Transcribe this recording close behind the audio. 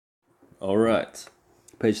Alright,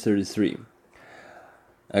 page 33.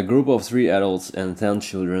 A group of 3 adults and 10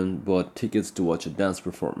 children bought tickets to watch a dance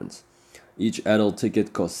performance. Each adult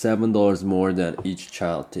ticket cost $7 more than each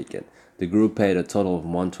child ticket. The group paid a total of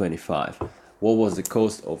 $125. What was the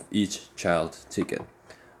cost of each child ticket?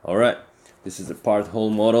 Alright, this is a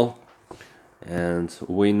part-whole model, and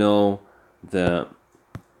we know the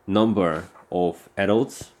number of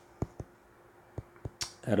adults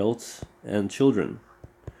and children,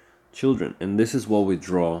 and this is what we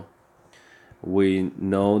draw. We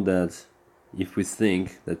know that if we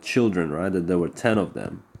think that children, right, that there were 10 of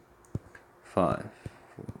them, 5,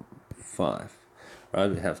 right,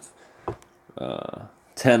 we have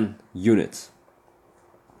 10 units,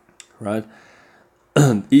 right?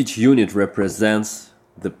 Each unit represents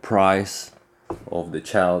the price of the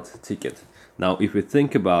child ticket. Now if we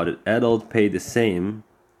think about it, adult paid the same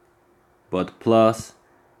but plus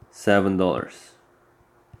 $7.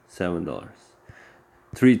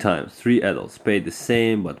 3 times 3 adults paid the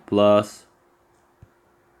same but plus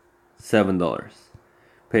 $7.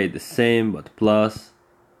 Paid the same but plus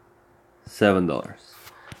 $7.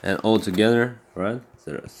 And all together, right,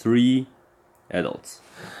 there are 3 adults.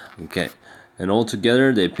 Okay, and all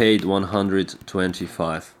together they paid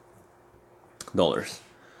 $125.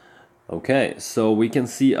 Okay, so we can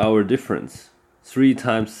see our difference. 3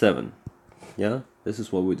 times 7. Yeah, this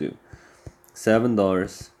is what we do.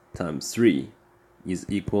 $7 times 3 is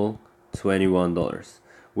equal $21.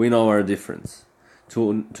 We know our difference.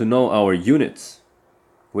 To know our units,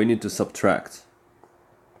 we need to subtract.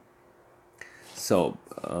 So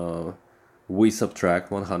we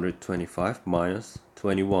subtract 125 minus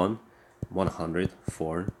 21,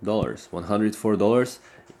 $104. $104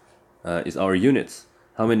 is our units.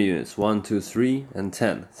 How many units? 1, 2, 3, and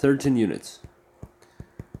 10. 13 units.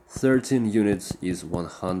 13 units is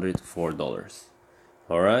 $104.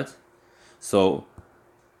 Alright? So,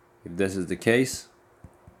 if this is the case,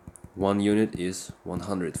 1 unit is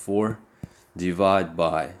 104. Divide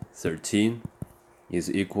by 13 is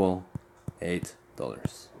equal $8.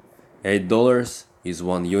 $8 is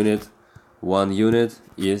 1 unit. 1 unit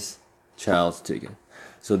is child's ticket.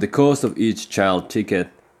 So the cost of each child ticket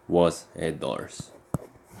was $8.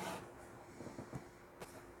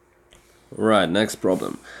 Right, next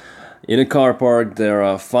problem. In a car park, there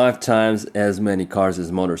are 5 times as many cars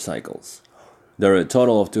as motorcycles. There are a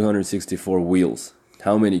total of 264 wheels.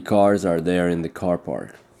 How many cars are there in the car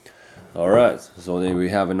park? Alright, so then we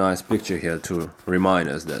have a nice picture here to remind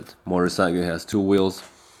us that motorcycle has 2 wheels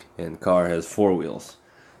and car has 4 wheels,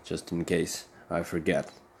 just in case I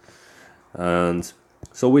forget. And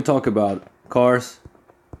so we talk about cars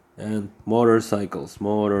and motorcycles,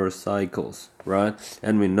 right?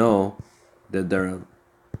 And we know that there are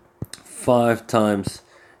 5 times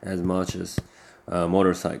as much as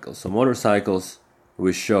motorcycles. So motorcycles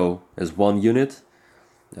we show as 1 unit,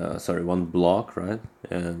 1 block, right?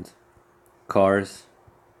 And cars,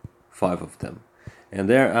 5 of them. And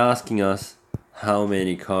they're asking us how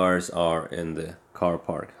many cars are in the car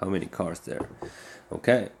park. How many cars there?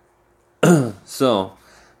 Okay. So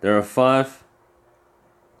there are 5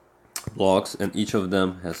 blocks and each of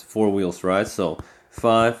them has 4 wheels, right? So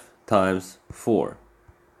 5 times 4.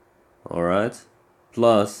 Alright,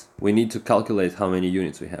 plus we need to calculate how many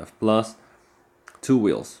units we have, plus 2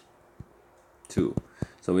 wheels, 2.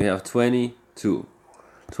 So we have 22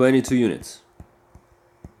 units.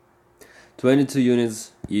 22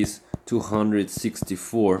 units is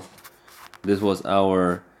 264. This was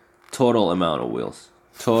our total amount of wheels.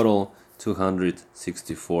 Total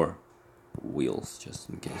 264 wheels, just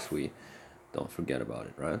in case we don't forget about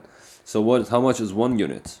it, right? So how much is 1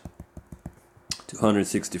 unit?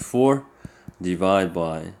 264 divide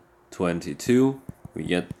by 22, we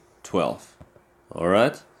get 12.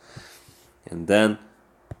 Alright? And then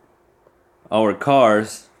our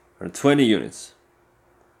cars are 20 units.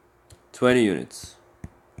 20 units.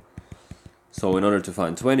 So in order to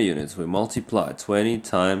find 20 units, we multiply 20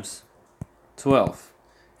 times 12.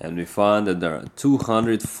 And we find that there are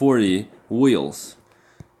 240 wheels.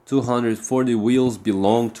 240 wheels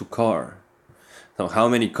belong to car. So how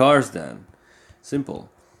many cars then? Simple.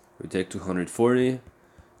 We take 240,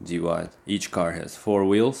 divide. Each car has 4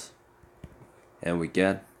 wheels, and we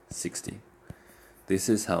get 60. This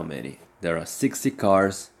is how many. There are 60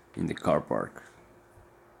 cars in the car park.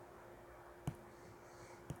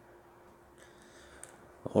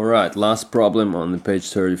 Alright, last problem on the page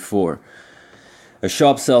 34. A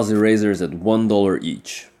shop sells erasers at $1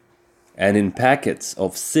 each, and in packets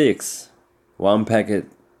of 6, 1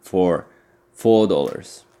 packet for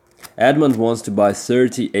 $4. Edmund wants to buy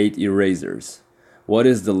 38 erasers. What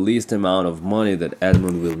is the least amount of money that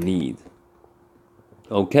Edmund will need?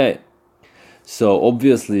 Okay, so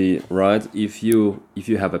obviously, right, if you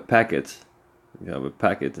have a packet,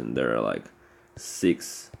 and there are like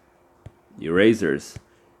 6 erasers,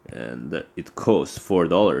 and it costs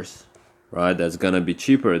 $4, right? That's gonna be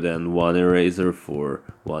cheaper than 1 eraser for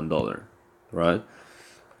 $1, right?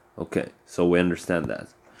 Okay, so we understand that.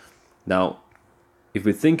 Now, if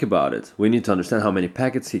we think about it, we need to understand how many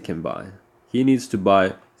packets he can buy. He needs to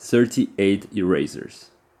buy 38 erasers.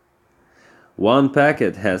 One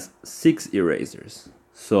packet has 6 erasers.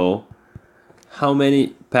 So, how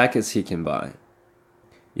many packets he can buy?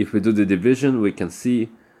 If we do the division, we can see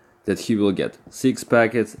that he will get 6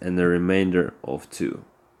 packets and a remainder of 2.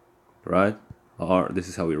 Right? Or this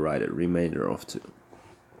is how we write it, remainder of 2.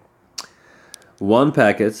 One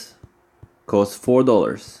packet costs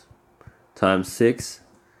 $4 times 6,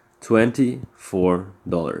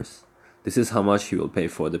 $24. This is how much he will pay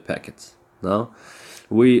for the packets. Now,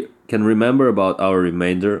 we can remember about our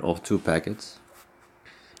remainder of 2 packets.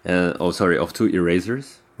 Of 2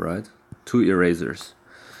 erasers, right? 2 erasers.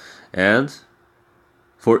 And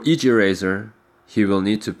for each eraser, he will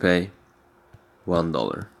need to pay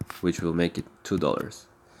 $1, which will make it $2.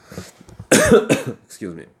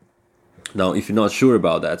 Excuse me. Now, if you're not sure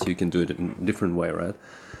about that, you can do it in a different way, right?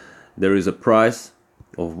 There is a price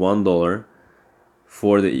of $1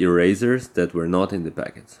 for the erasers that were not in the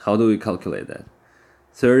packets. How do we calculate that?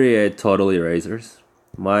 38 total erasers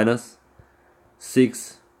minus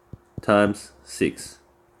 6 times 6,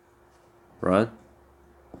 right?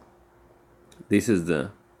 This is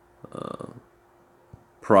the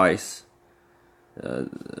price.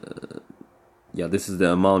 This is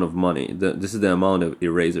the amount of money. This is the amount of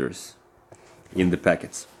erasers in the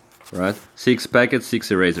packets, right? 6 packets,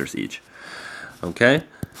 6 erasers each. Okay,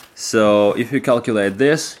 so if you calculate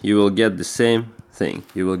this, you will get the same thing.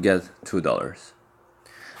 You will get $2.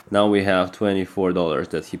 Now we have $24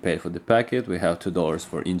 that he paid for the packet. We have $2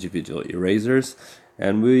 for individual erasers,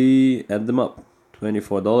 and we add them up.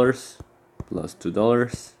 $24 plus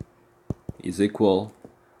 $2 is equal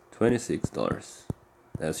 $26.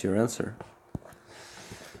 That's your answer.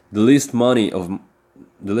 The least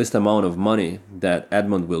amount of money that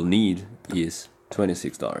Edmund will need is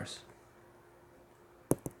 $26.